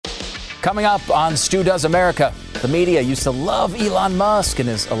Coming up on Stu Does America, the media used to love Elon Musk and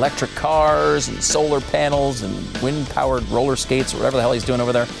his electric cars and solar panels and wind-powered roller skates or whatever the hell he's doing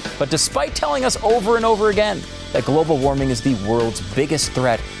over there. But despite telling us over and over again that global warming is the world's biggest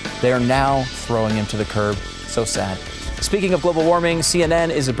threat, they are now throwing him to the curb. So sad. Speaking of global warming,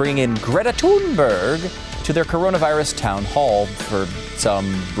 CNN is bringing in Greta Thunberg to their coronavirus town hall for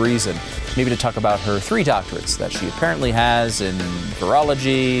some reason. Maybe to talk about her 3 doctorates that she apparently has in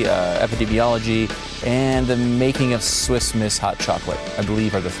virology, epidemiology, and the making of Swiss Miss hot chocolate, I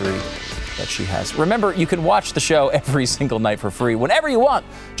believe are the 3 that she has. Remember, you can watch the show every single night for free whenever you want.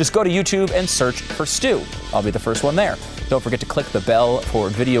 Just go to YouTube and search for Stu. I'll be the first one there. Don't forget to click the bell for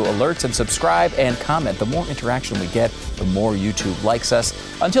video alerts and subscribe and comment. The more interaction we get, the more YouTube likes us,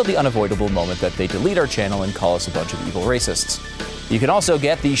 until the unavoidable moment that they delete our channel and call us a bunch of evil racists. You can also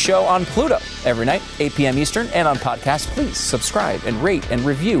get the show on Pluto every night, 8 p.m. Eastern, and on podcast. Please subscribe and rate and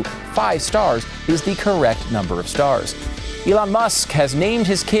review. 5 stars is the correct number of stars. Elon Musk has named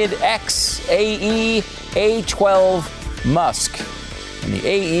his kid A12 Musk. And the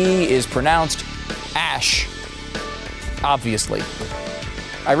AE is pronounced Ash. Obviously.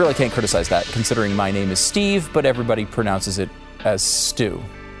 I really can't criticize that, considering my name is Steve, but everybody pronounces it as Stu.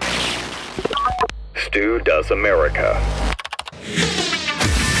 Stu Does America.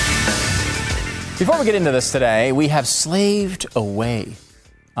 Before we get into this today, we have slaved away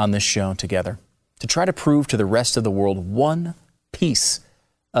on this show together to try to prove to the rest of the world one piece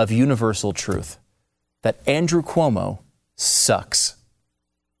of universal truth: that Andrew Cuomo sucks.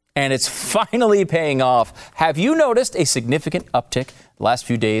 And it's finally paying off. Have you noticed a significant uptick the last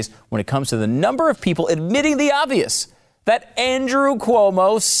few days when it comes to the number of people admitting the obvious, that Andrew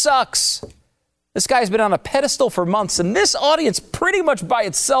Cuomo sucks? This guy's been on a pedestal for months, and this audience, pretty much by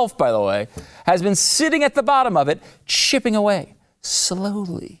itself, by the way, has been sitting at the bottom of it, chipping away,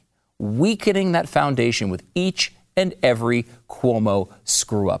 slowly, weakening that foundation with each and every Cuomo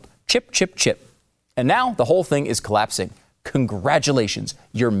screw-up. Chip, chip, chip. And now the whole thing is collapsing. Congratulations,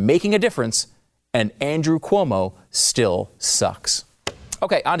 you're making a difference, and Andrew Cuomo still sucks.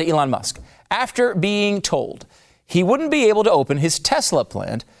 Okay, on to Elon Musk. After being told he wouldn't be able to open his Tesla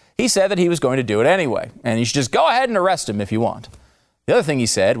plant, he said that he was going to do it anyway, and you should just go ahead and arrest him if you want. The other thing he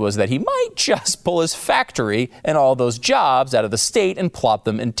said was that he might just pull his factory and all those jobs out of the state and plop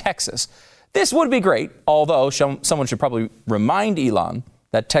them in Texas. This would be great, although someone should probably remind Elon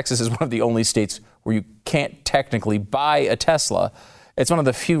that Texas is one of the only states where you can't technically buy a Tesla. It's one of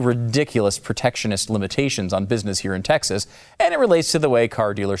the few ridiculous protectionist limitations on business here in Texas, and it relates to the way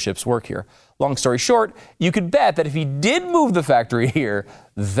car dealerships work here. Long story short, you could bet that if he did move the factory here,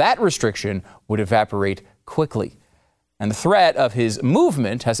 that restriction would evaporate quickly. And the threat of his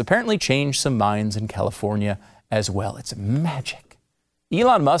movement has apparently changed some minds in California as well. It's magic.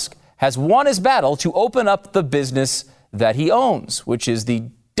 Elon Musk has won his battle to open up the business that he owns, which is the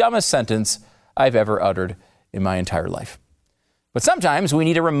dumbest sentence I've ever uttered in my entire life. But sometimes we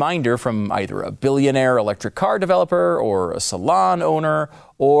need a reminder from either a billionaire electric car developer or a salon owner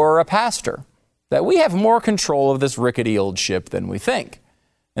or a pastor that we have more control of this rickety old ship than we think.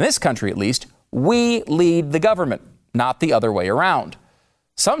 In this country, at least, we lead the government, not the other way around.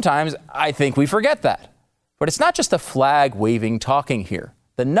 Sometimes I think we forget that. But it's not just a flag-waving talking here.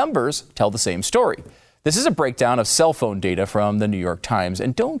 The numbers tell the same story. This is a breakdown of cell phone data from the New York Times,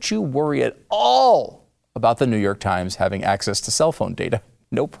 and don't you worry at all about the New York Times having access to cell phone data.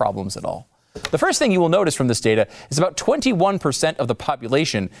 No problems at all. The first thing you will notice from this data is about 21% of the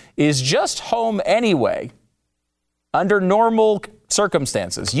population is just home anyway, under normal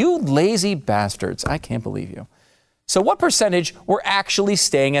circumstances. You lazy bastards. I can't believe you. So what percentage were actually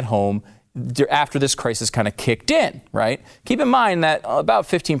staying at home after this crisis kind of kicked in, right? Keep in mind that about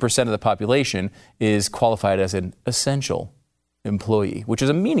 15% of the population is qualified as an essential employee, which is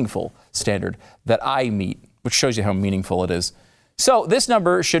a meaningful standard that I meet, which shows you how meaningful it is. So this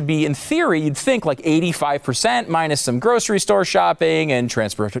number should be, in theory, you'd think like 85% minus some grocery store shopping and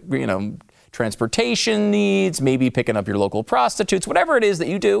transportation needs, maybe picking up your local prostitutes, whatever it is that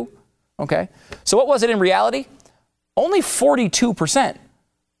you do. Okay. So what was it in reality? Only 42%.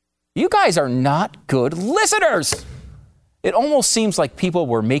 You guys are not good listeners. It almost seems like people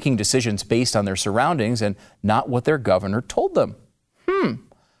were making decisions based on their surroundings and not what their governor told them.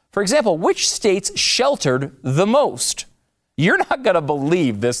 For example, which states sheltered the most? You're not going to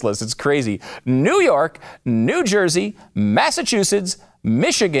believe this list. It's crazy. New York, New Jersey, Massachusetts,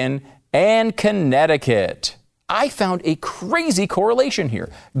 Michigan, and Connecticut. I found a crazy correlation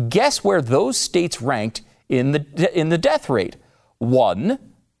here. Guess where those states ranked in the death rate? 1,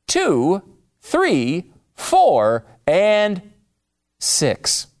 2, 3, 4, and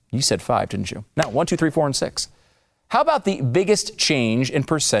 6. You said 5, didn't you? No, 1, 2, 3, 4, and 6. How about the biggest change in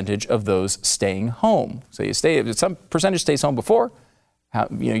percentage of those staying home? So some percentage stays home before.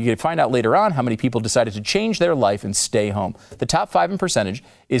 You can find out later on how many people decided to change their life and stay home. The top 5 in percentage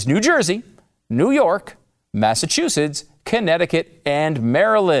is New Jersey, New York, Massachusetts, Connecticut, and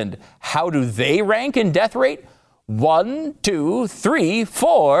Maryland. How do they rank in death rate? 1, 2, 3,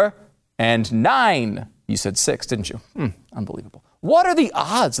 4, and 9. You said 6, didn't you? Unbelievable. What are the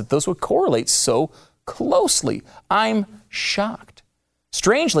odds that those would correlate so closely? I'm shocked.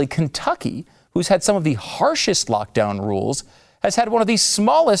 Strangely, Kentucky, who's had some of the harshest lockdown rules, has had one of the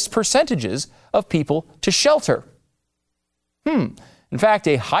smallest percentages of people to shelter. In fact,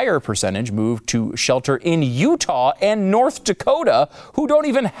 a higher percentage moved to shelter in Utah and North Dakota, who don't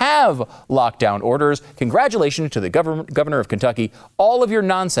even have lockdown orders. Congratulations to the governor of Kentucky. All of your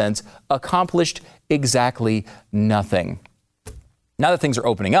nonsense accomplished exactly nothing. Now that things are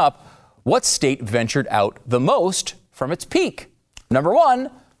opening up, what state ventured out the most from its peak? Number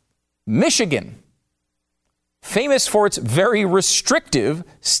 1, Michigan. Famous for its very restrictive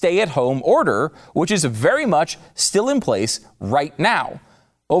stay-at-home order, which is very much still in place right now.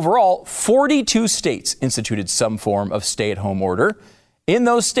 Overall, 42 states instituted some form of stay-at-home order. In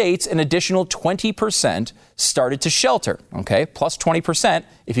those states, an additional 20% started to shelter, plus 20%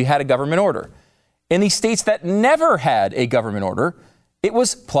 if you had a government order. In the states that never had a government order, it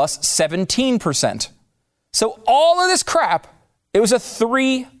was plus 17%. So all of this crap, it was a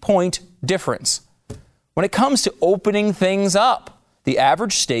 3-point difference. When it comes to opening things up, the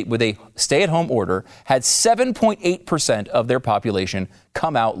average state with a stay-at-home order had 7.8% of their population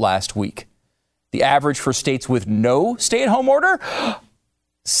come out last week. The average for states with no stay-at-home order,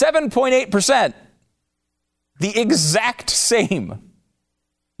 7.8%. The exact same.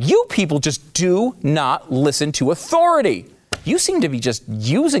 You people just do not listen to authority. You seem to be just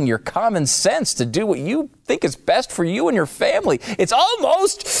using your common sense to do what you think is best for you and your family. It's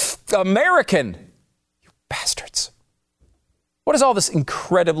almost American. Bastards. What does all this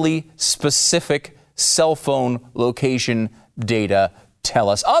incredibly specific cell phone location data tell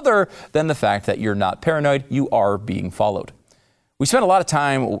us, other than the fact that you're not paranoid, you are being followed? We spent a lot of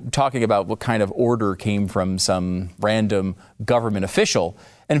time talking about what kind of order came from some random government official,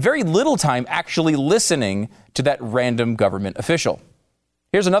 and very little time actually listening to that random government official.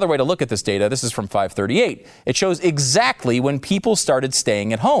 Here's another way to look at this data. This is from 538. It shows exactly when people started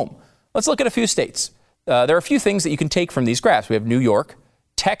staying at home. Let's look at a few states. There are a few things that you can take from these graphs. We have New York,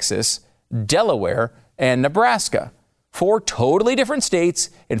 Texas, Delaware, and Nebraska. 4 totally different states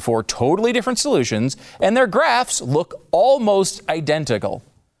and 4 totally different solutions, and their graphs look almost identical.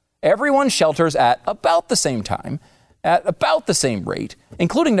 Everyone shelters at about the same time, at about the same rate,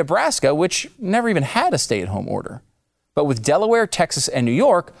 including Nebraska, which never even had a stay-at-home order. But with Delaware, Texas, and New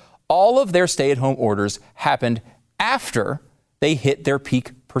York, all of their stay-at-home orders happened after they hit their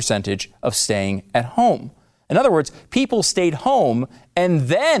peak percentage of staying at home. In other words, people stayed home and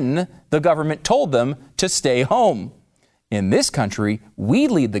then the government told them to stay home. In this country, we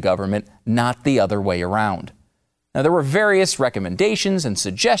lead the government, not the other way around. Now, there were various recommendations and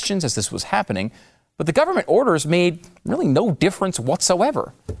suggestions as this was happening, but the government orders made really no difference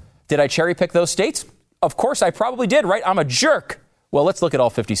whatsoever. Did I cherry pick those states? Of course I probably did, right? I'm a jerk. Well, let's look at all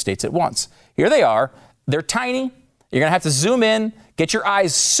 50 states at once. Here they are. They're tiny. You're going to have to zoom in, get your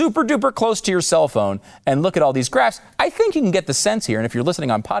eyes super duper close to your cell phone, and look at all these graphs. I think you can get the sense here, and if you're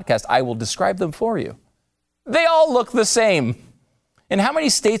listening on podcast, I will describe them for you. They all look the same. In how many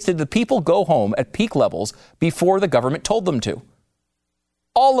states did the people go home at peak levels before the government told them to?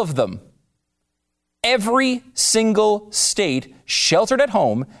 All of them. Every single state sheltered at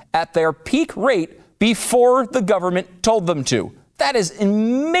home at their peak rate before the government told them to. That is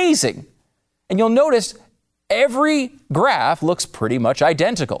amazing. And you'll notice every graph looks pretty much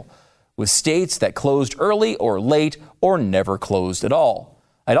identical, with states that closed early or late or never closed at all.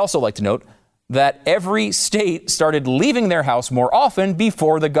 I'd also like to note that every state started leaving their house more often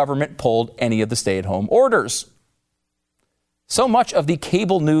before the government pulled any of the stay-at-home orders. So much of the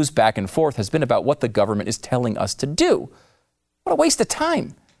cable news back and forth has been about what the government is telling us to do. What a waste of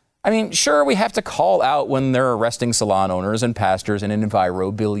time. I mean, sure, we have to call out when they're arresting salon owners and pastors and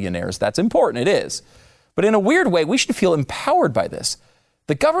enviro billionaires. That's important, it is. But in a weird way, we should feel empowered by this.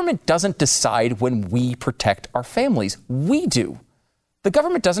 The government doesn't decide when we protect our families. We do. The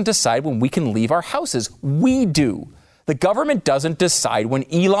government doesn't decide when we can leave our houses. We do. The government doesn't decide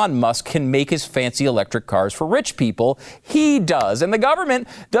when Elon Musk can make his fancy electric cars for rich people. He does. And the government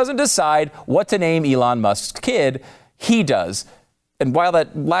doesn't decide what to name Elon Musk's kid. He does. And while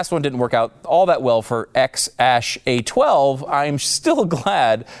that last one didn't work out all that well for X-A12, I'm still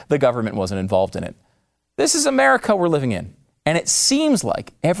glad the government wasn't involved in it. This is America we're living in. And it seems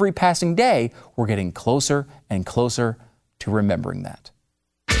like every passing day, we're getting closer and closer to remembering that.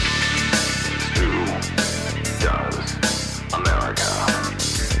 Who does America?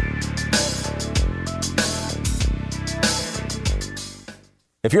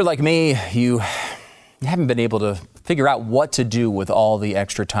 If you're like me, you haven't been able to figure out what to do with all the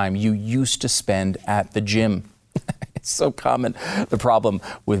extra time you used to spend at the gym. It's so common, the problem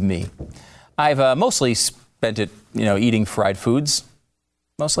with me. I've mostly spent it, eating fried foods,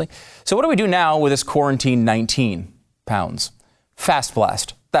 mostly. So what do we do now with this quarantine 19 pounds? Fast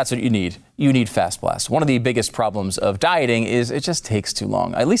Blast. That's what you need. You need Fast Blast. One of the biggest problems of dieting is it just takes too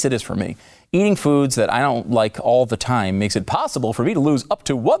long. At least it is for me. Eating foods that I don't like all the time makes it possible for me to lose up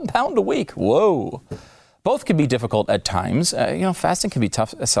to 1 pound a week. Whoa. Both can be difficult at times. Fasting can be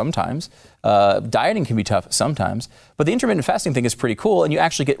tough sometimes. Dieting can be tough sometimes. But the intermittent fasting thing is pretty cool, and you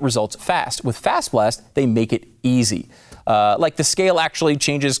actually get results fast. With Fast Blast, they make it easy. Like the scale actually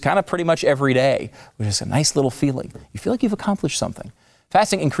changes kind of pretty much every day, which is a nice little feeling. You feel like you've accomplished something.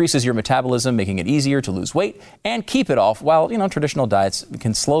 Fasting increases your metabolism, making it easier to lose weight and keep it off, while traditional diets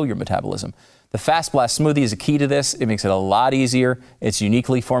can slow your metabolism. The Fast Blast smoothie is a key to this. It makes it a lot easier. It's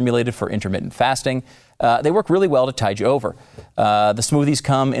uniquely formulated for intermittent fasting. They work really well to tide you over. The smoothies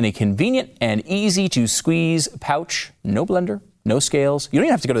come in a convenient and easy to squeeze pouch. No blender, no scales. You don't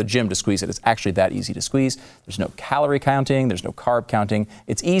even have to go to the gym to squeeze it. It's actually that easy to squeeze. There's no calorie counting. There's no carb counting.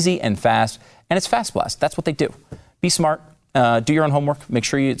 It's easy and fast, and it's Fast Blast. That's what they do. Be smart. Do your own homework. Make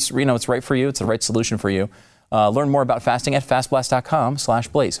sure it's right for you. It's the right solution for you. Learn more about fasting at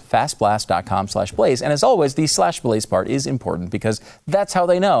fastblast.com/blaze. Fastblast.com/blaze. And as always, the /blaze part is important because that's how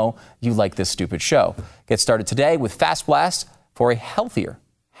they know you like this stupid show. Get started today with Fast Blast for a healthier,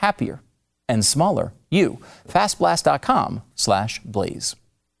 happier, and smaller you. Fastblast.com/blaze.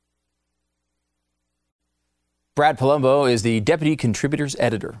 Brad Polumbo is the deputy contributors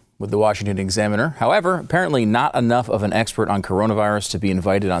editor with the Washington Examiner. However, apparently not enough of an expert on coronavirus to be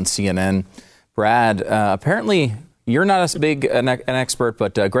invited on CNN. Brad, apparently you're not as big an expert,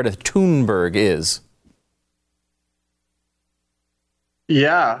 but Greta Thunberg is.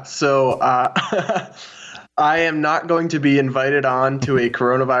 Yeah, so I am not going to be invited on to a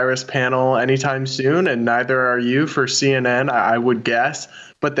coronavirus panel anytime soon, and neither are you for CNN, I would guess.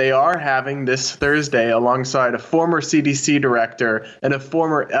 But they are having this Thursday alongside a former CDC director and a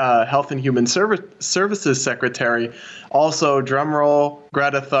former Health and Human Services secretary. Also, drumroll,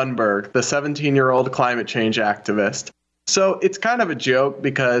 Greta Thunberg, the 17-year-old climate change activist. So it's kind of a joke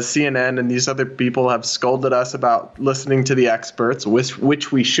because CNN and these other people have scolded us about listening to the experts,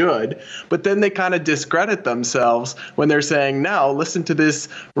 which we should. But then they kind of discredit themselves when they're saying, now listen to this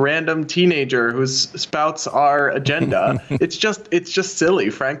random teenager who spouts our agenda. It's just silly,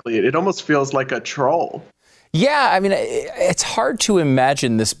 frankly. It almost feels like a troll. Yeah, I mean, it's hard to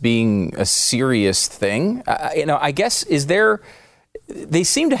imagine this being a serious thing. I guess, they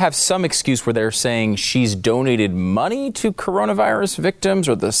seem to have some excuse where they're saying she's donated money to coronavirus victims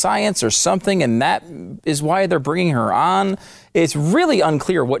or the science or something, and that is why they're bringing her on. It's really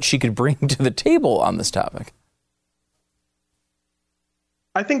unclear what she could bring to the table on this topic.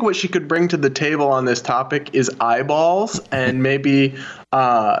 I think what she could bring to the table on this topic is eyeballs and maybe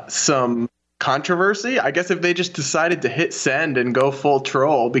some controversy. I guess if they just decided to hit send and go full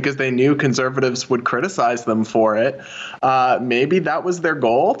troll because they knew conservatives would criticize them for it, maybe that was their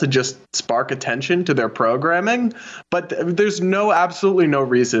goal, to just spark attention to their programming. But there's absolutely no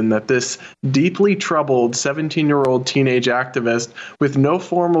reason that this deeply troubled 17-year-old teenage activist with no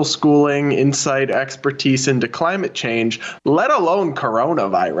formal schooling, insight, expertise into climate change, let alone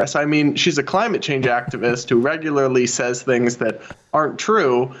coronavirus. I mean, she's a climate change activist who regularly says things that aren't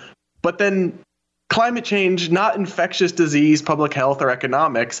true. But then climate change, not infectious disease, public health, or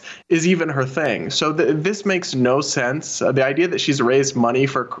economics, is even her thing. So this makes no sense. The idea that she's raised money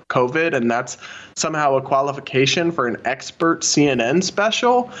for COVID and that's somehow a qualification for an expert CNN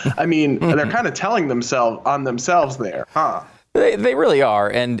special, I mean, they're kind of telling themselves there, huh? They really are.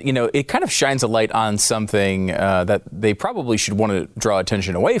 And, it kind of shines a light on something that they probably should want to draw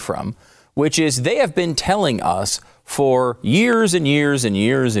attention away from, which is they have been telling us for years and years and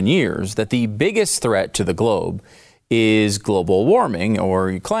years and years that the biggest threat to the globe is global warming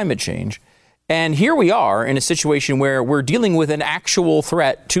or climate change. And here we are in a situation where we're dealing with an actual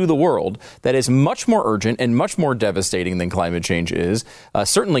threat to the world that is much more urgent and much more devastating than climate change is,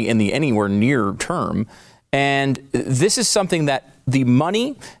 certainly in the anywhere near term. And this is something that the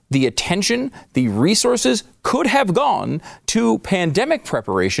money, the attention, the resources could have gone to pandemic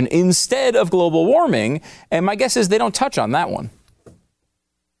preparation instead of global warming. And my guess is they don't touch on that one.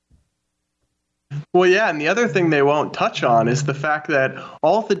 Well, yeah, and the other thing they won't touch on is the fact that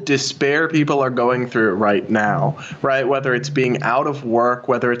all the despair people are going through right now, right? Whether it's being out of work,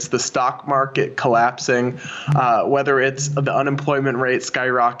 whether it's the stock market collapsing, whether it's the unemployment rate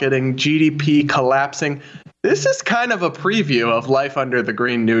skyrocketing, GDP collapsing. This is kind of a preview of life under the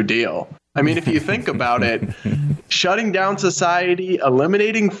Green New Deal. I mean, if you think about it, shutting down society,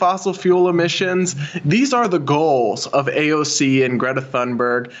 eliminating fossil fuel emissions, these are the goals of AOC and Greta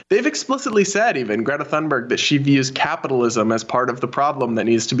Thunberg. They've explicitly said, even Greta Thunberg, that she views capitalism as part of the problem that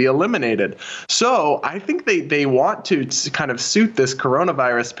needs to be eliminated. So I think they want to kind of suit this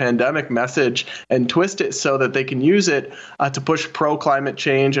coronavirus pandemic message and twist it so that they can use it to push pro-climate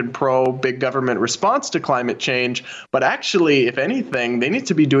change and pro-big government response to climate change. But actually, if anything, they need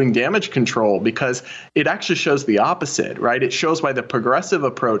to be doing damage control, because it actually shows the opposite, right? It shows why the progressive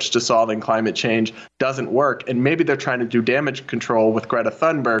approach to solving climate change doesn't work. And maybe they're trying to do damage control with Greta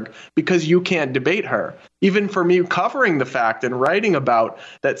Thunberg because you can't debate her. Even for me covering the fact and writing about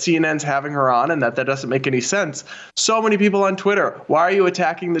that CNN's having her on and that doesn't make any sense. So many people on Twitter, why are you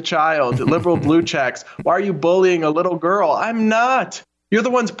attacking the child? Liberal blue checks. Why are you bullying a little girl? I'm not. You're the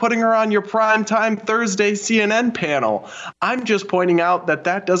ones putting her on your primetime Thursday CNN panel. I'm just pointing out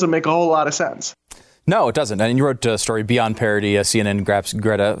that doesn't make a whole lot of sense. No, it doesn't. And you wrote a story, Beyond Parody, CNN grabs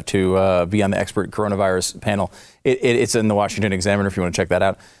Greta to be on the expert coronavirus panel. It's in the Washington Examiner if you want to check that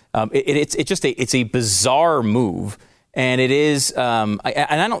out. It's a bizarre move. And it is, and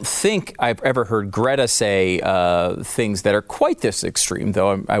I don't think I've ever heard Greta say things that are quite this extreme,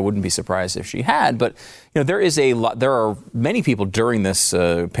 though I wouldn't be surprised if she had. But there are many people during this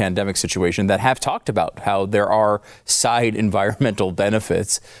pandemic situation that have talked about how there are side environmental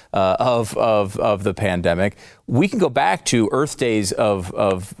benefits of the pandemic. We can go back to Earth days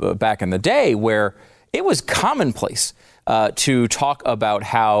of back in the day where it was commonplace to talk about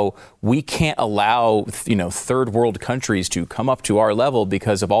how we can't allow, third world countries to come up to our level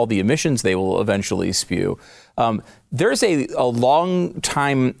because of all the emissions they will eventually spew. There's a long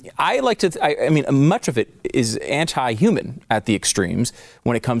time. I mean, much of it is anti-human at the extremes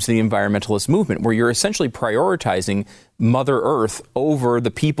when it comes to the environmentalist movement, where you're essentially prioritizing Mother Earth over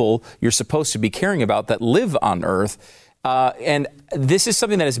the people you're supposed to be caring about that live on Earth. And this is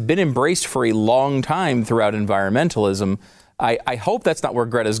something that has been embraced for a long time throughout environmentalism. I hope that's not where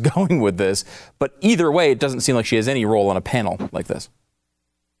Greta's going with this. But either way, it doesn't seem like she has any role on a panel like this.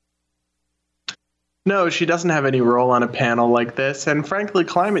 No, she doesn't have any role on a panel like this. And frankly,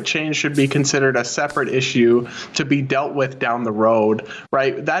 climate change should be considered a separate issue to be dealt with down the road,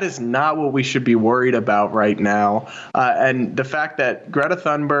 right? That is not what we should be worried about right now. And the fact that Greta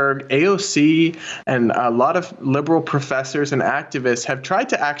Thunberg, AOC, and a lot of liberal professors and activists have tried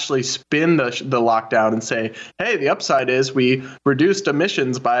to actually spin the lockdown and say, hey, the upside is we reduced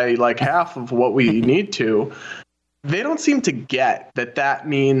emissions by like half of what we need to. They don't seem to get that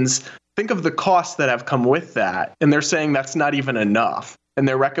means think of the costs that have come with that. And they're saying that's not even enough. And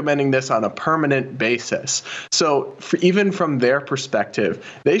they're recommending this on a permanent basis. So even from their perspective,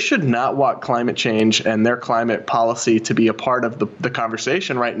 they should not want climate change and their climate policy to be a part of the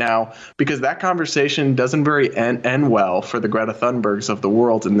conversation right now, because that conversation doesn't very end well for the Greta Thunbergs of the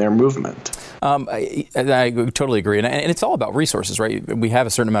world and their movement. I totally agree. And it's all about resources, right? We have a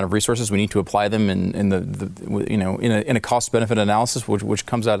certain amount of resources. We need to apply them in a cost-benefit analysis, which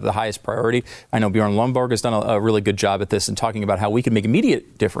comes out of the highest priority. I know Bjorn Lomborg has done a really good job at this and talking about how we can make immediate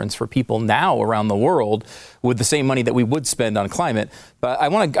difference for people now around the world with the same money that we would spend on climate. But I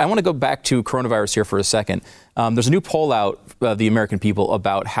want to go back to coronavirus here for a second. There's a new poll out of the American people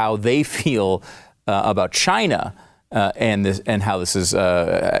about how they feel about China and how this has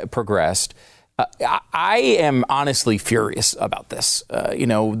progressed. I am honestly furious about this.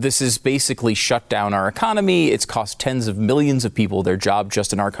 This has basically shut down our economy. It's cost tens of millions of people their job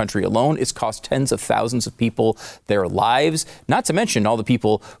just in our country alone. It's cost tens of thousands of people their lives, not to mention all the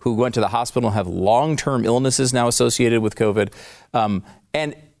people who went to the hospital and have long-term illnesses now associated with COVID.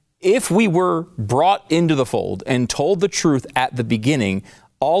 And if we were brought into the fold and told the truth at the beginning,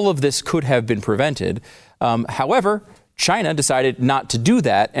 all of this could have been prevented. However, China decided not to do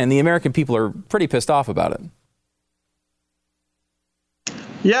that, and the American people are pretty pissed off about it.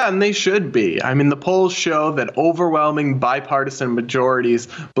 Yeah, and they should be. I mean, the polls show that overwhelming bipartisan majorities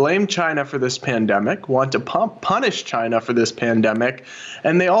blame China for this pandemic, want to punish China for this pandemic,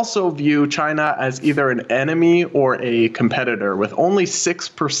 and they also view China as either an enemy or a competitor, with only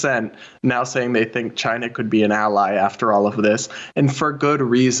 6% now saying they think China could be an ally after all of this, and for good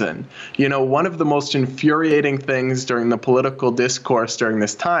reason. You know, one of the most infuriating things during the political discourse during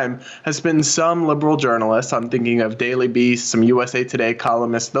this time has been some liberal journalists, I'm thinking of Daily Beast, some USA Today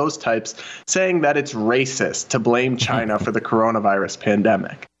columnists, those types, saying that it's racist to blame China for the coronavirus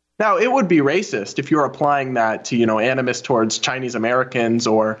pandemic. Now, it would be racist if you're applying that to, animus towards Chinese Americans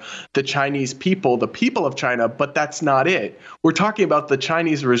or the Chinese people, the people of China, but that's not it. We're talking about the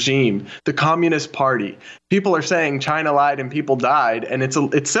Chinese regime, the Communist Party. People are saying China lied and people died, and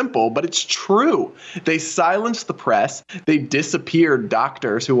it's simple, but it's true. They silenced the press. They disappeared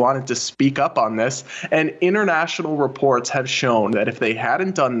doctors who wanted to speak up on this, and international reports have shown that if they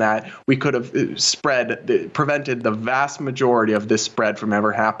hadn't done that, we could have prevented the vast majority of this spread from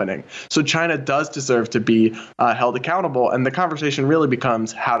ever happening. So China does deserve to be held accountable, and the conversation really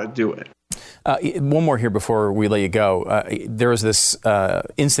becomes how to do it. One more here before we let you go. There was this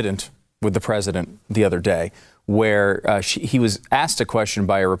incident with the president the other day where he was asked a question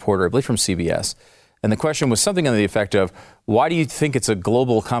by a reporter, I believe from CBS, and the question was something on the effect of, why do you think it's a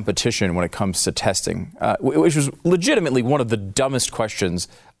global competition when it comes to testing? Which was legitimately one of the dumbest questions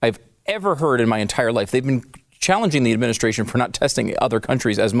I've ever heard in my entire life. They've been challenging the administration for not testing other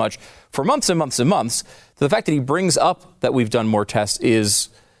countries as much for months and months and months. So the fact that he brings up that we've done more tests is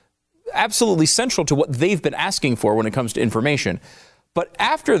absolutely central to what they've been asking for when it comes to information. But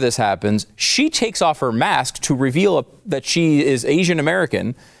after this happens, she takes off her mask to reveal that she is Asian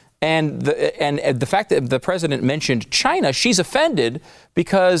American. And the fact that the president mentioned China, she's offended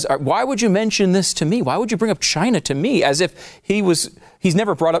because why would you mention this to me? Why would you bring up China to me? As if he's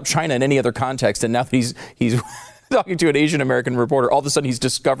never brought up China in any other context. And now that he's talking to an Asian American reporter, all of a sudden he's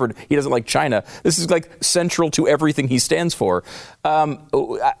discovered he doesn't like China. This is like central to everything he stands for.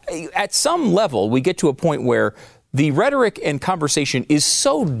 At some level, we get to a point where the rhetoric and conversation is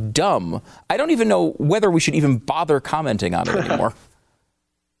so dumb, I don't even know whether we should even bother commenting on it anymore.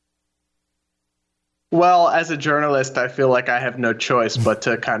 Well, as a journalist, I feel like I have no choice but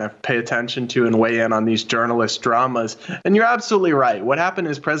to kind of pay attention to and weigh in on these journalist dramas. And you're absolutely right. What happened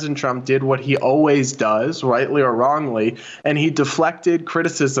is President Trump did what he always does, rightly or wrongly, and he deflected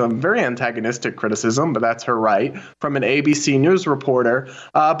criticism, very antagonistic criticism, but that's her right, from an ABC News reporter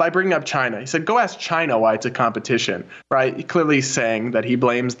by bringing up China. He said, go ask China why it's a competition, right? He clearly saying that he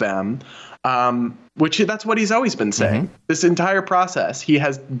blames them. Which that's what he's always been saying. Mm-hmm. This entire process, he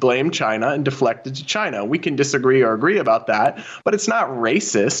has blamed China and deflected to China. We can disagree or agree about that, but it's not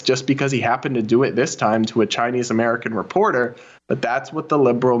racist just because he happened to do it this time to a Chinese American reporter. But that's what the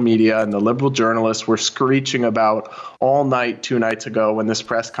liberal media and the liberal journalists were screeching about all night 2 nights ago when this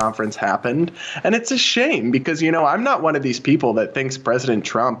press conference happened. And it's a shame because, I'm not one of these people that thinks President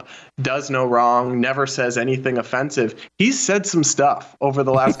Trump does no wrong, never says anything offensive. He's said some stuff over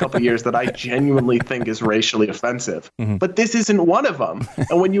the last couple of years that I genuinely think is racially offensive. Mm-hmm. But this isn't one of them.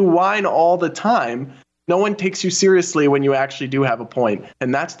 And when you whine all the time, no one takes you seriously when you actually do have a point.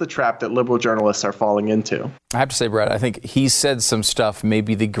 And that's the trap that liberal journalists are falling into. I have to say, Brad, I think he said some stuff,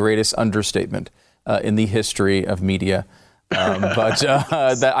 maybe the greatest understatement in the history of media. But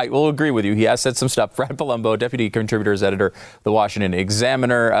that I will agree with you. He has said some stuff. Brad Polumbo, deputy contributor's editor, The Washington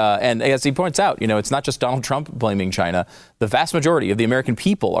Examiner. And as he points out, it's not just Donald Trump blaming China. The vast majority of the American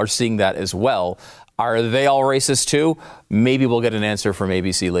people are seeing that as well. Are they all racist too? Maybe we'll get an answer from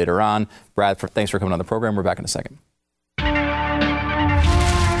ABC later on. Brad, thanks for coming on the program. We're back in a second.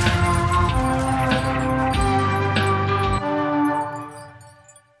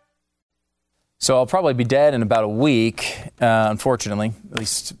 So I'll probably be dead in about a week, unfortunately, at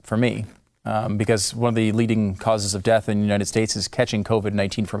least for me, because one of the leading causes of death in the United States is catching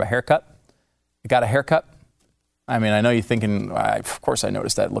COVID-19 from a haircut. I got a haircut. I mean, I know you're thinking, of course I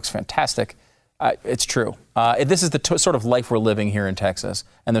noticed that. It looks fantastic. It's true. This is the sort of life we're living here in Texas,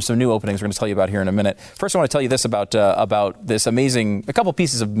 and there's some new openings we're going to tell you about here in a minute. First, I want to tell you this about this amazing, a couple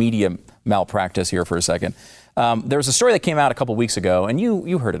pieces of media malpractice here for a second. There was a story that came out a couple weeks ago, and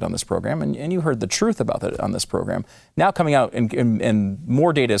you heard it on this program, and you heard the truth about it on this program. Now coming out, and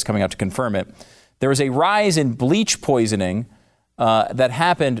more data is coming out to confirm it. There was a rise in bleach poisoning that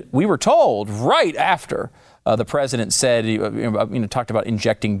happened, we were told, right after the president said, talked about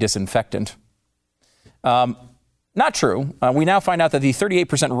injecting disinfectant. Not true. We now find out that the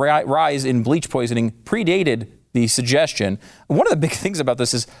 38% rise in bleach poisoning predated the suggestion. One of the big things about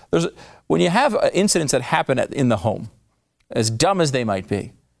this is when you have incidents that happen in the home, as dumb as they might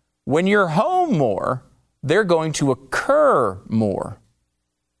be. When you're home more, they're going to occur more.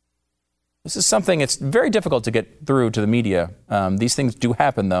 This is something it's very difficult to get through to the media. These things do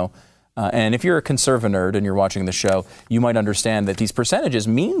happen, though. And if you're a conservative nerd and you're watching the show, you might understand that these percentages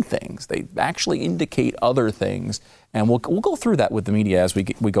mean things. They actually indicate other things. And we'll go through that with the media as we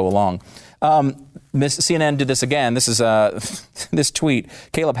go along. CNN did this again. This is this tweet.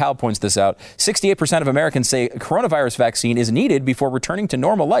 Caleb Howe points this out. 68% of Americans say a coronavirus vaccine is needed before returning to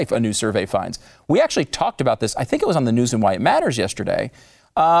normal life, a new survey finds. We actually talked about this. I think it was on the News and Why It Matters yesterday.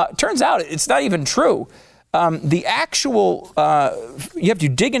 Turns out it's not even true. The actual, you have to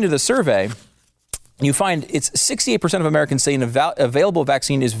dig into the survey. You find it's 68% of Americans say an available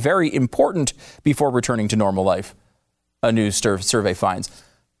vaccine is very important before returning to normal life, a new survey finds.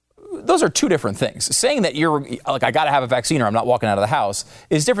 Those are two different things. Saying that you're like, I got to have a vaccine or I'm not walking out of the house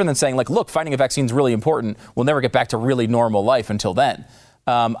is different than saying, like, look, finding a vaccine is really important. We'll never get back to really normal life until then.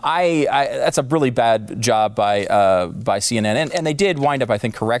 That's a really bad job by CNN, and they did wind up, I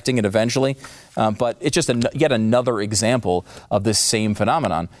think, correcting it eventually. But it's just yet another example of this same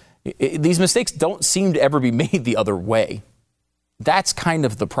phenomenon. These mistakes don't seem to ever be made the other way. That's kind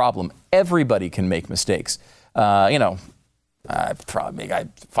of the problem. Everybody can make mistakes. I probably make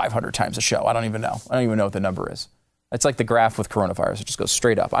 500 times a show. I don't even know. I don't even know what the number is. It's like the graph with coronavirus. It just goes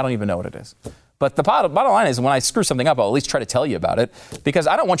straight up. I don't even know what it is. But the bottom line is when I screw something up, I'll at least try to tell you about it because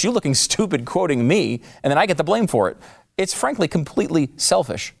I don't want you looking stupid quoting me and then I get the blame for it. It's frankly completely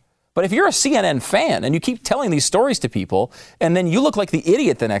selfish. But if you're a CNN fan and you keep telling these stories to people and then you look like the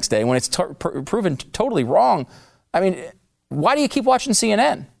idiot the next day when it's proven totally wrong, I mean, why do you keep watching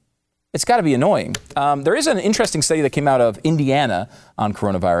CNN? It's got to be annoying. There is an interesting study that came out of Indiana on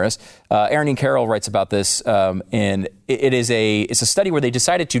coronavirus. Erin Carroll writes about this, and it's a study where they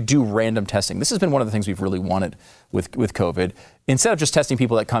decided to do random testing. This has been one of the things we've really wanted with COVID. Instead of just testing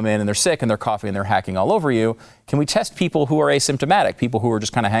people that come in and they're sick and they're coughing and they're hacking all over you, can we test people who are asymptomatic, people who are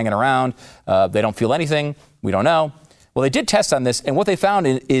just kind of hanging around, they don't feel anything, we don't know. Well, they did test on this, and what they found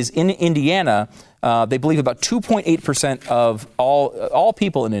is in Indiana, they believe about 2.8% of all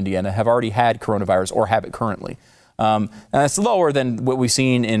people in Indiana have already had coronavirus or have it currently. And that's lower than what we've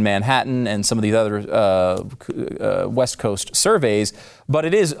seen in Manhattan and some of these other West Coast surveys, but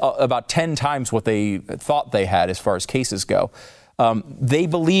it is about 10 times what they thought they had as far as cases go. They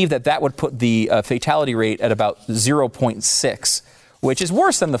believe that would put the fatality rate at about 0.6, which is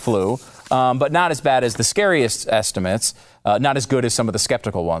worse than the flu, but not as bad as the scariest estimates, not as good as some of the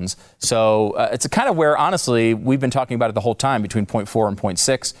skeptical ones. So it's a kind of where, honestly, we've been talking about it the whole time, between 0.4 and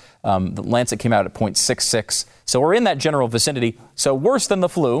 0.6. The Lancet came out at 0.66. So we're in that general vicinity. So worse than the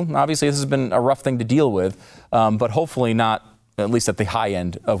flu. Obviously, this has been a rough thing to deal with, but hopefully not, at least at the high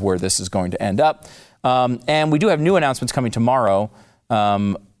end of where this is going to end up. And we do have new announcements coming tomorrow.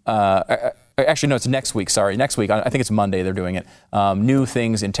 Actually, no, it's next week. Sorry, next week. I think it's Monday they're doing it. New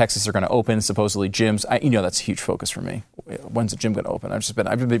things in Texas are going to open, supposedly gyms. That's a huge focus for me. When's the gym going to open?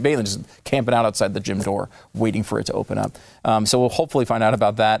 I've been basically just camping out outside the gym door, waiting for it to open up. So we'll hopefully find out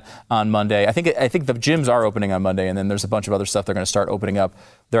about that on Monday. I think the gyms are opening on Monday, and then there's a bunch of other stuff they're going to start opening up.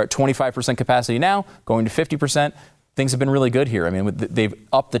 They're at 25% capacity now, going to 50%. Things have been really good here. I mean, they've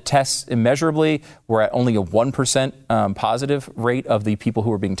upped the tests immeasurably. We're at only a 1% positive rate of the people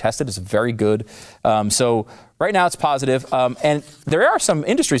who are being tested. It's very good. So right now it's positive. And there are some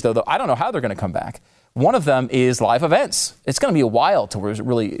industries, though, I don't know how they're going to come back. One of them is live events. It's going to be a while till we're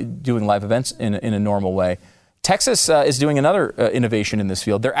really doing live events in a normal way. Texas is doing another innovation in this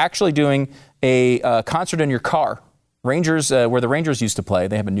field. They're actually doing a concert in your car. Rangers, where the Rangers used to play,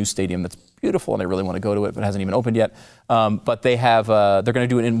 they have a new stadium that's beautiful, and I really want to go to it, but it hasn't even opened yet. But they're going to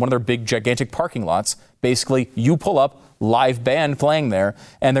do it in one of their big, gigantic parking lots. Basically, you pull up, live band playing there,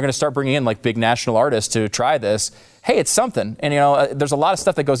 and they're going to start bringing in like big national artists to try this. Hey, it's something. And, there's a lot of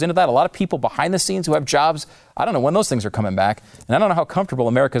stuff that goes into that. A lot of people behind the scenes who have jobs. I don't know when those things are coming back. And I don't know how comfortable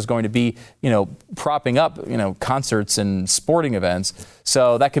America is going to be, propping up, concerts and sporting events.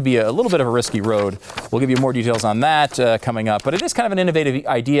 So that could be a little bit of a risky road. We'll give you more details on that coming up. But it is kind of an innovative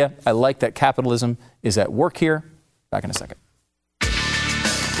idea. I like that capitalism is at work here. Back in a second.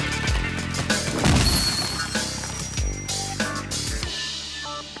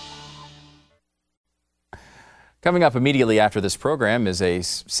 Coming up immediately after this program is a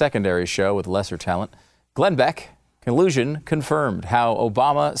secondary show with lesser talent. Glenn Beck, collusion confirmed, how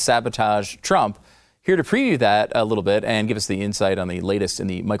Obama sabotaged Trump. Here to preview that a little bit and give us the insight on the latest in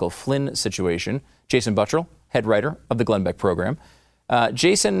the Michael Flynn situation, Jason Buttrill, head writer of the Glenn Beck program.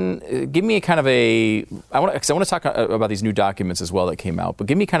 Jason, give me kind of I want to talk about these new documents as well that came out, but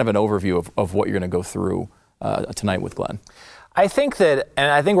give me kind of an overview of what you're going to go through tonight with Glenn. I think that, and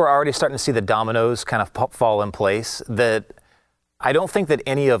I think we're already starting to see the dominoes kind of fall in place, that I don't think that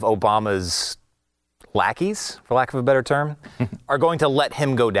any of Obama's lackeys, for lack of a better term, are going to let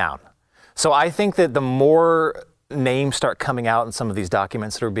him go down. So I think that the more names start coming out in some of these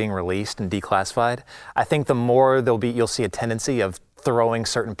documents that are being released and declassified, I think the more you'll see a tendency of throwing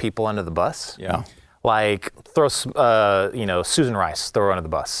certain people under the bus. Yeah. Like throw, Susan Rice, throw her under the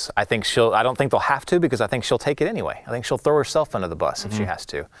bus. I don't think they'll have to, because I think she'll take it anyway. I think she'll throw herself under the bus if she has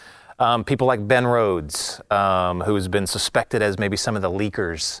to. People like Ben Rhodes, who's been suspected as maybe some of the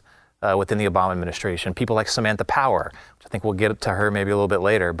leakers within the Obama administration. People like Samantha Power, which I think we'll get to her maybe a little bit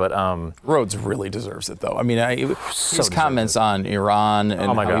later. But Rhodes really deserves it, though. I mean, his comments on Iran and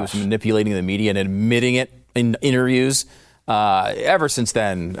how he was manipulating the media and admitting it in interviews. Ever since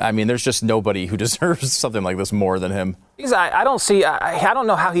then, I mean, there's just nobody who deserves something like this more than him. I don't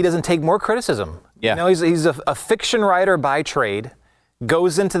know how he doesn't take more criticism. Yeah. He's a fiction writer by trade,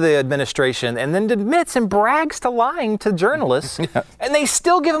 goes into the administration, and then admits and brags to lying to journalists, and they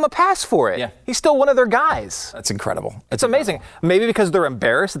still give him a pass for it. Yeah. He's still one of their guys. That's incredible. It's amazing. Maybe because they're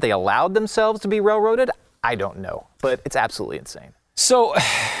embarrassed that they allowed themselves to be railroaded. I don't know, but it's absolutely insane. So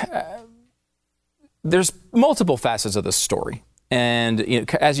there's multiple facets of this story, and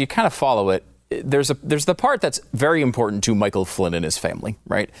as you kind of follow it, there's the part that's very important to Michael Flynn and his family,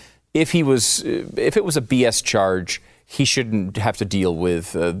 right? If it was a BS charge, he shouldn't have to deal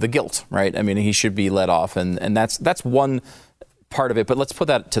with the guilt, right? I mean, he should be let off, and that's one part of it. But let's put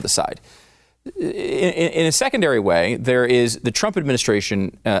that to the side. In a secondary way, there is the Trump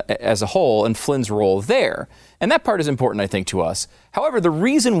administration as a whole and Flynn's role there. And that part is important, I think, to us. However, the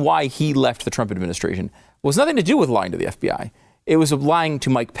reason why he left the Trump administration was nothing to do with lying to the FBI. It was lying to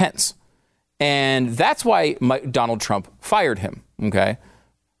Mike Pence. And that's why Donald Trump fired him, okay?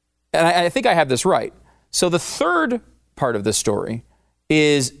 And I think I have this right. So the third part of this story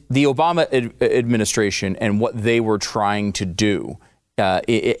is the Obama administration and what they were trying to do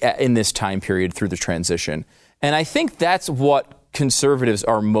in this time period through the transition. And I think that's what conservatives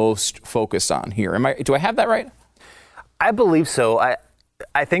are most focused on here. Do I have that right? I believe so.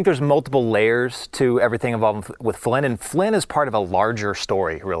 I think there's multiple layers to everything involved with Flynn, and Flynn is part of a larger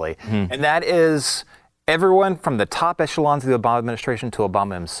story, really. And that is everyone from the top echelons of the Obama administration to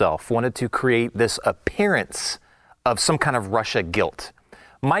Obama himself wanted to create this appearance of some kind of Russia guilt.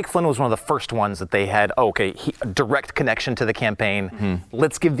 Mike Flynn was one of the first ones that they had, direct connection to the campaign.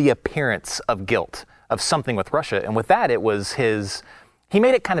 Let's give the appearance of guilt, of something with Russia. And with that, it was he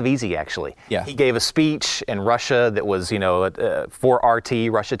made it kind of easy, actually. Yeah. He gave a speech in Russia that was, for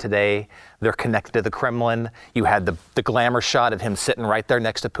RT, Russia Today. They're connected to the Kremlin. You had the glamour shot of him sitting right there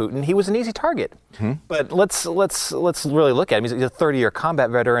next to Putin. He was an easy target. But let's really look at him. He's a 30-year combat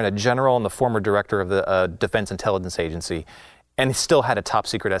veteran, a general, and the former director of the Defense Intelligence Agency. And he still had a top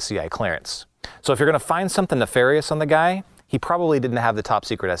secret SCI clearance. So if you're going to find something nefarious on the guy, he probably didn't have the top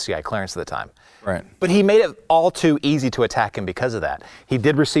secret SCI clearance at the time. Right. But he made it all too easy to attack him because of that. He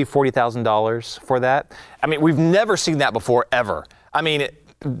did receive $40,000 for that. I mean, we've never seen that before, ever. I mean,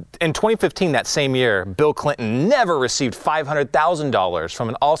 in 2015, that same year, Bill Clinton never received $500,000 from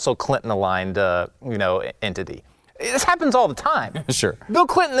an also Clinton-aligned, entity. This happens all the time. Sure. Bill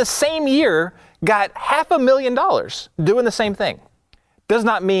Clinton the same year got $500,000 doing the same thing. Does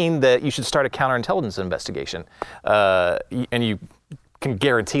not mean that you should start a counterintelligence investigation. And you can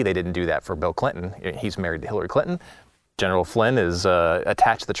guarantee they didn't do that for Bill Clinton. He's married to Hillary Clinton. General Flynn is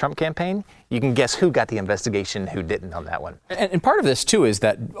attached to the Trump campaign. You can guess who got the investigation, who didn't on that one. And part of this, too, is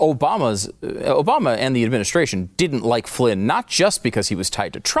that Obama and the administration didn't like Flynn, not just because he was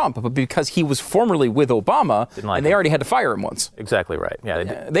tied to Trump, but because he was formerly with Obama, and they already had to fire him once. Exactly right.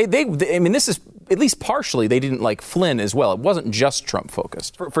 Yeah. I mean, this is, at least partially, they didn't like Flynn as well. It wasn't just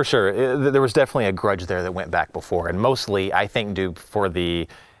Trump-focused. For sure. There was definitely a grudge there that went back before, and mostly, I think, due for the...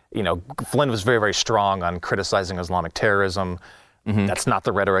 Flynn was very, very strong on criticizing Islamic terrorism. That's not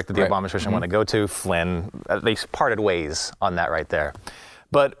the rhetoric that the Obama administration want to go to. Flynn, they parted ways on that right there.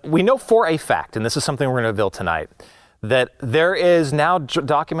 But we know for a fact, and this is something we're going to reveal tonight, that there is now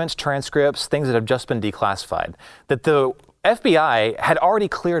documents, transcripts, things that have just been declassified, that the FBI had already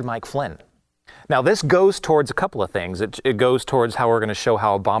cleared Mike Flynn. Now, this goes towards a couple of things. It goes towards how we're going to show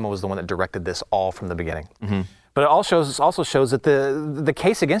how Obama was the one that directed this all from the beginning. But it also shows that the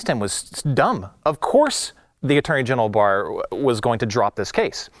case against him was dumb. Of course, the Attorney General Barr was going to drop this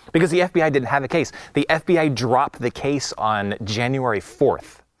case because the FBI didn't have a case. The FBI dropped the case on January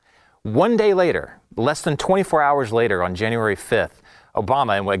 4th. One day later, less than 24 hours later, on January 5th,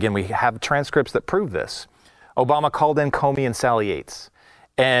 Obama, and again, we have transcripts that prove this, Obama called in Comey and Sally Yates.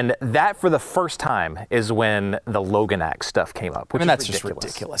 And that, for the first time, is when the Logan Act stuff came up. Which that's is just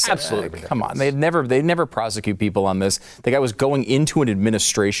ridiculous. Absolutely ridiculous. Come on, they never prosecute people on this. The guy was going into an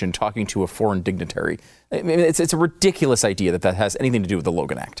administration talking to a foreign dignitary. I mean, it's a ridiculous idea that has anything to do with the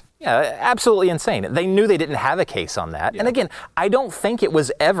Logan Act. Yeah, absolutely insane. They knew they didn't have a case on that. Yeah. And again, I don't think it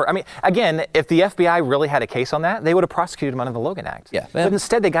was ever. I mean, again, if the FBI really had a case on that, they would have prosecuted him under the Logan Act. Yeah. But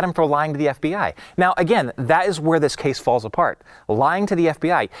instead, they got him for lying to the FBI. Now, again, that is where this case falls apart. Lying to the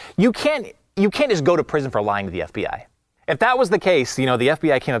FBI. You can't just go to prison for lying to the FBI. If that was the case, the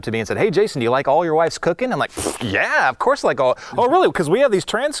FBI came up to me and said, "Hey, Jason, do you like all your wife's cooking?" I'm like, "Yeah, of course I like all." "Oh, really? Because we have these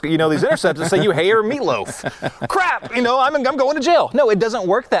these intercepts that say you hate her meatloaf." "Crap, I'm going to jail." No, it doesn't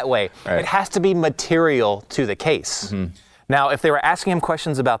work that way. Right. It has to be material to the case. Mm-hmm. Now, if they were asking him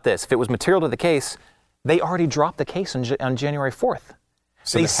questions about this, if it was material to the case, they already dropped the case on January 4th.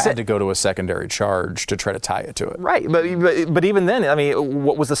 So they had to go to a secondary charge to try to tie it to it. Right, but even then, I mean,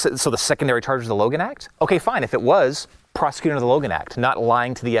 what was the secondary charge of the Logan Act? Okay, fine. If it was, prosecute under the Logan Act, not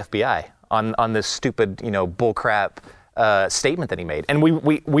lying to the FBI on this stupid, bullcrap statement that he made. And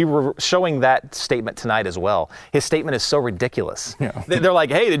we were showing that statement tonight as well. His statement is so ridiculous. Yeah. They're like,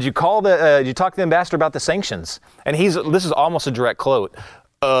 "Hey, did you talk to the ambassador about the sanctions?" And this is almost a direct quote.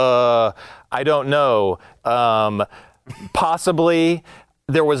 "I don't know. Possibly.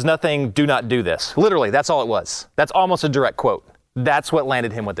 There was nothing, do not do this." Literally, that's all it was. That's almost a direct quote. That's what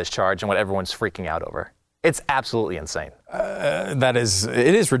landed him with this charge and what everyone's freaking out over. It's absolutely insane. It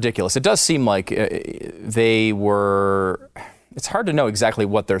is ridiculous. It does seem like they were, it's hard to know exactly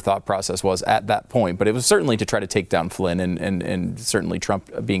what their thought process was at that point, but it was certainly to try to take down Flynn and certainly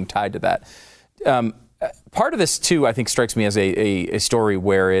Trump being tied to that. Part of this, too, I think strikes me as a story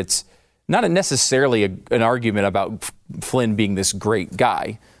where it's not necessarily an argument about Flynn being this great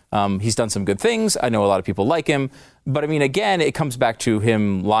guy. He's done some good things. I know a lot of people like him. But, I mean, again, it comes back to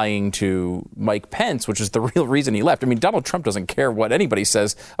him lying to Mike Pence, which is the real reason he left. I mean, Donald Trump doesn't care what anybody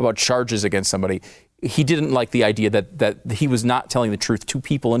says about charges against somebody. He didn't like the idea that he was not telling the truth to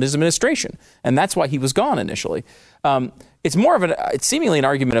people in his administration. And that's why he was gone initially. It's more of it's seemingly an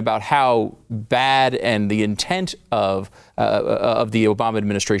argument about how bad and the intent of the Obama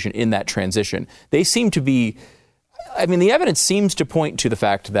administration in that transition. They seem to be, I mean, the evidence seems to point to the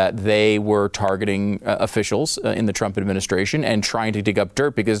fact that they were targeting officials in the Trump administration and trying to dig up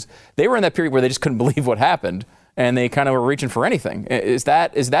dirt because they were in that period where they just couldn't believe what happened and they kind of were reaching for anything. Is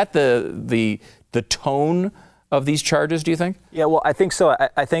that the tone of these charges, do you think? Yeah, well, I think so.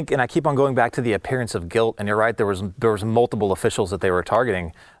 I think, and I keep on going back to the appearance of guilt, and you're right, there was multiple officials that they were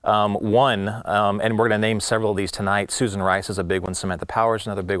targeting. One, and we're going to name several of these tonight. Susan Rice is a big one. Samantha Power is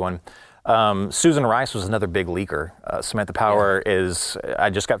another big one. Susan Rice was another big leaker. Samantha Power is, I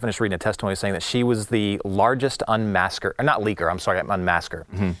just got finished reading a testimony saying that she was the largest unmasker.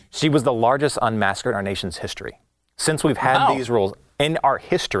 Mm-hmm. She was the largest unmasker in our nation's history. Since we've had these rules in our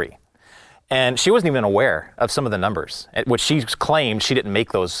history. And she wasn't even aware of some of the numbers, which she claimed she didn't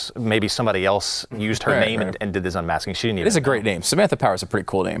make those. Maybe somebody else used her name and did this unmasking. She didn't even. It is a great name. Samantha Power is a pretty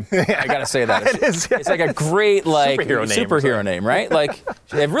cool name. I got to say that. It is. It's like a great superhero name, right? Like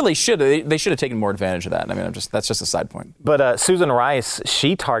they really should. They should have taken more advantage of that. I mean, that's just a side point. But Susan Rice,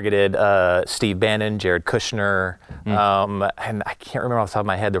 she targeted Steve Bannon, Jared Kushner, and I can't remember off the top of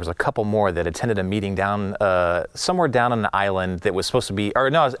my head. There was a couple more that attended a meeting down somewhere down on an island that was supposed to be, or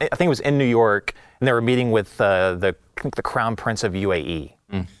no, I think it was in New York. And they were meeting with the Crown Prince of UAE.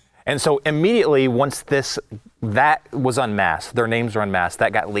 And so immediately once that was unmasked, their names were unmasked,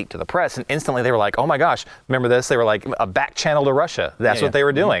 that got leaked to the press. And instantly they were like, oh my gosh, remember this? They were like a back channel to Russia. That's what they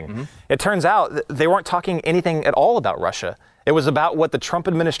were doing. Mm-hmm. It turns out they weren't talking anything at all about Russia. It was about what the Trump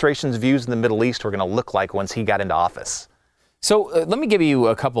administration's views in the Middle East were going to look like once he got into office. So let me give you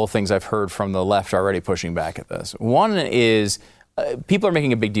a couple of things I've heard from the left already pushing back at this. One is, people are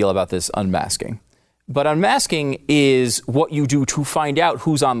making a big deal about this unmasking. But unmasking is what you do to find out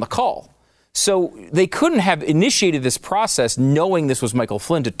who's on the call. So they couldn't have initiated this process knowing this was Michael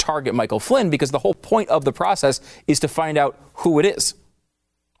Flynn to target Michael Flynn because the whole point of the process is to find out who it is.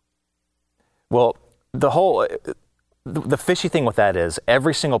 Well, the fishy thing with that is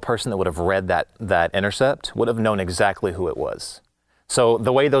every single person that would have read that intercept would have known exactly who it was. So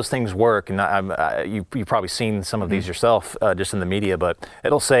the way those things work, and you've probably seen some of these yourself just in the media, but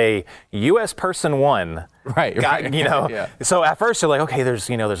it'll say U.S. person 1 Right. Yeah. So at first you're like, okay, there's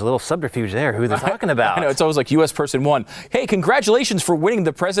a little subterfuge there. Who they're talking about? I know, it's always like U.S. person 1. Hey, congratulations for winning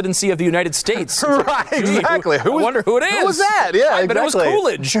the presidency of the United States. Right, exactly. I wonder who it is. Who was that? Yeah, But it was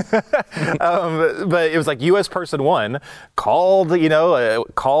Coolidge. But it was like U.S. person 1 called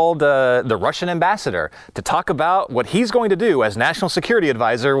the Russian ambassador to talk about what he's going to do as national security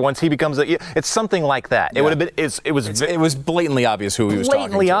advisor once he becomes it's something like that. It would have been. It was blatantly obvious who he was talking to.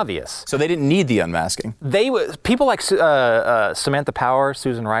 Blatantly obvious. So they didn't need the unmasking. People like Samantha Power,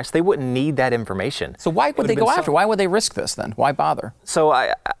 Susan Rice, they wouldn't need that information. So why would they go after? Why would they risk this then? Why bother? So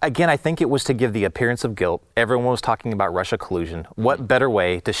I think it was to give the appearance of guilt. Everyone was talking about Russia collusion. What better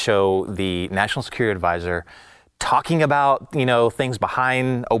way to show the national security advisor talking about things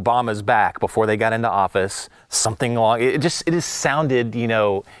behind Obama's back before they got into office? Something along. It just sounded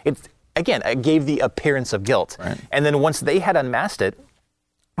it gave the appearance of guilt. Right. And then once they had unmasked it,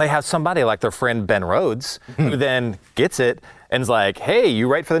 they have somebody like their friend Ben Rhodes who then gets it and is like, hey, you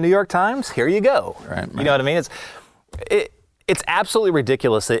write for the New York Times? Here you go. Right. You know what I mean? It's absolutely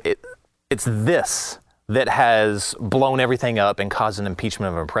ridiculous. It's this that has blown everything up and caused an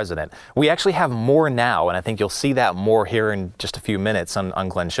impeachment of a president. We actually have more now, and I think you'll see that more here in just a few minutes on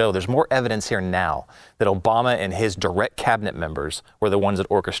Glenn's show. There's more evidence here now that Obama and his direct cabinet members were the ones that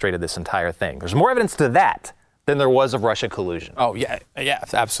orchestrated this entire thing. There's more evidence to that than there was of Russia collusion. Oh, yeah,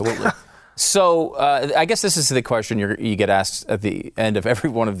 absolutely. So I guess this is the question you get asked at the end of every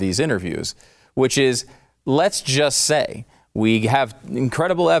one of these interviews, which is, let's just say we have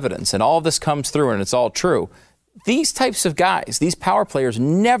incredible evidence and all of this comes through and it's all true. These types of guys, these power players,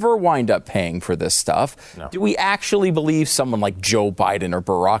 never wind up paying for this stuff. No. Do we actually believe someone like Joe Biden or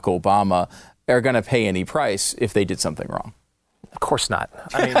Barack Obama are going to pay any price if they did something wrong? Of course not.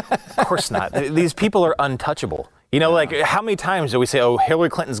 I mean, of course not. These people are untouchable. Like how many times do we say, oh, Hillary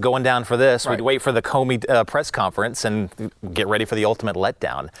Clinton's going down for this? Right. We'd wait for the Comey press conference and get ready for the ultimate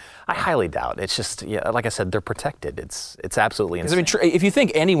letdown. I highly doubt. It's just, like I said, they're protected. It's absolutely insane. I mean, if you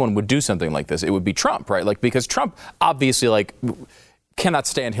think anyone would do something like this, it would be Trump, right? Like, because Trump obviously cannot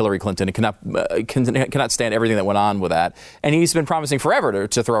stand Hillary Clinton and cannot stand everything that went on with that. And he's been promising forever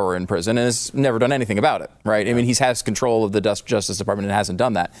to throw her in prison and has never done anything about it, right? I mean, he has control of the Justice Department and hasn't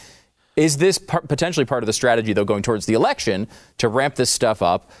done that. Is this potentially part of the strategy, though, going towards the election to ramp this stuff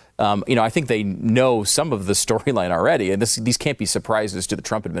up? I think they know some of the storyline already, and these can't be surprises to the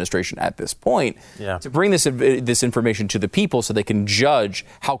Trump administration at this point. Yeah. To bring this information to the people so they can judge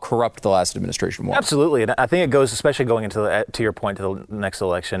how corrupt the last administration was. Absolutely, and I think it goes, especially going into to your point, to the next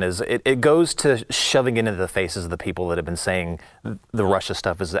election, is it goes to shoving into the faces of the people that have been saying the Russia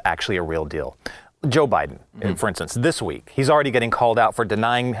stuff is actually a real deal. Joe Biden, for instance, this week, he's already getting called out for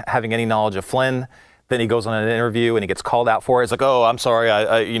denying having any knowledge of Flynn. Then he goes on an interview and he gets called out for it. It's like, oh, I'm sorry.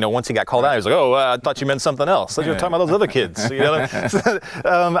 Once he got called out, he's like, oh, I thought you meant something else. You're talking about those other kids.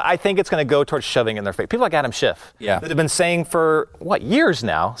 I think it's going to go towards shoving in their face. People like Adam Schiff that have been saying for, years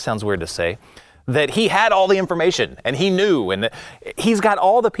now, sounds weird to say, that he had all the information and he knew. And he's got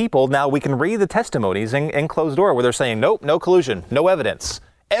all the people. Now we can read the testimonies in closed door where they're saying, nope, no collusion, no evidence.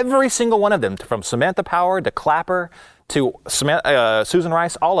 Every single one of them, from Samantha Power to Clapper to Susan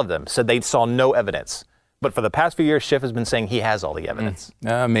Rice, all of them said they saw no evidence. But for the past few years, Schiff has been saying he has all the evidence.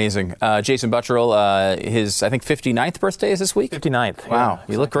 Amazing. Jason Buttrill, his, I think, 59th birthday is this week? 59th. Wow,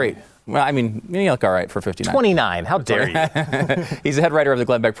 you look great. Well, I mean, you look all right for 59. 29, how dare you? He's the head writer of the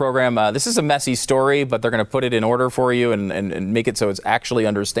Glenn Beck program. This is a messy story, but they're going to put it in order for you and make it so it's actually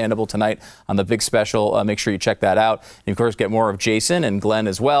understandable tonight on the big special. Make sure you check that out. And, of course, get more of Jason and Glenn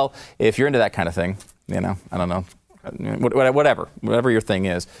as well. If you're into that kind of thing, I don't know. Whatever your thing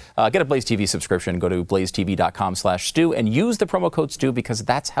is, get a Blaze TV subscription. Go to blazetv.com/Stu and use the promo code Stu because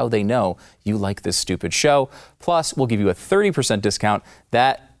that's how they know you like this stupid show. Plus, we'll give you a 30% discount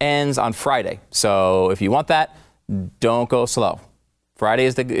that ends on Friday. So if you want that, don't go slow. Friday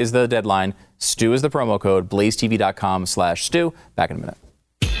is the deadline. Stu is the promo code. blazetv.com/Stu. Back in a minute.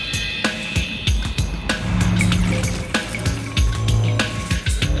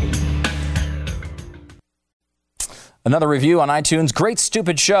 Another review on iTunes. Great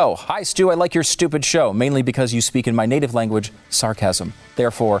stupid show. Hi, Stu. I like your stupid show, mainly because you speak in my native language, sarcasm.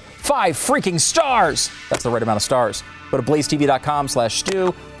 Therefore, 5 freaking stars. That's the right amount of stars. Go to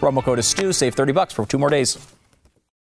blazetv.com/Stu. Promo code is Stu. Save $30 for 2 more days.